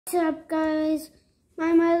What's up, guys?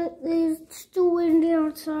 My mother is still windy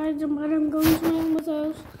outside, but I'm going to my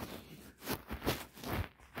mother's house.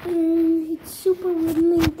 And it's super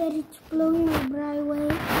windy that it's blowing my bra away.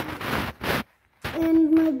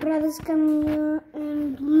 And my brother's coming here,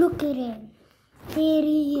 and look at him. There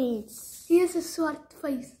he is. He has a swart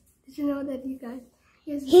face. Did you know that, you guys?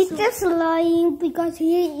 He's just lying because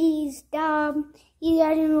he is dumb. He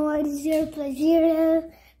doesn't know what is 0 plus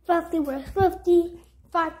 0, 50 plus 50,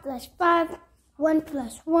 5 plus 5, 1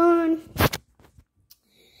 plus 1.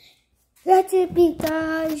 That's it, big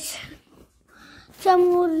guys. Tell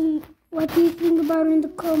me what you think about it in the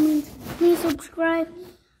comments. Please subscribe.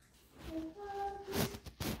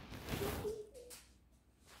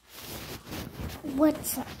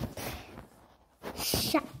 What's up?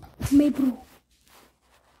 Shop, my bro.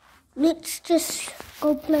 Let's just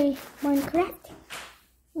go play Minecraft.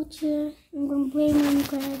 I'm gonna play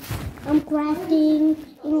Minecraft. I'm crafting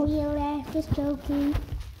in real life, just joking.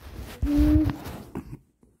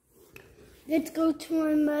 Let's go to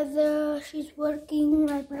my mother. She's working.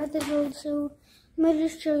 My brother's also. Let me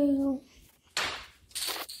just show you.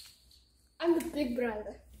 I'm the big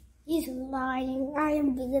brother. He's lying. I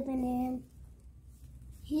am bigger than him.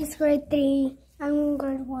 He's grade 3. I'm in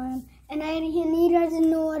grade 1. And he doesn't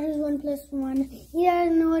know what is 1 plus 1. He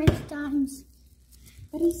doesn't know what is times.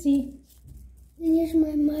 What do you see? And here's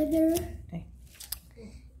my mother. Okay.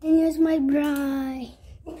 And here's my bride.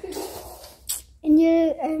 And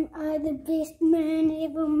you and I the best man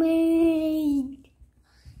ever made.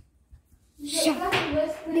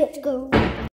 Let's go.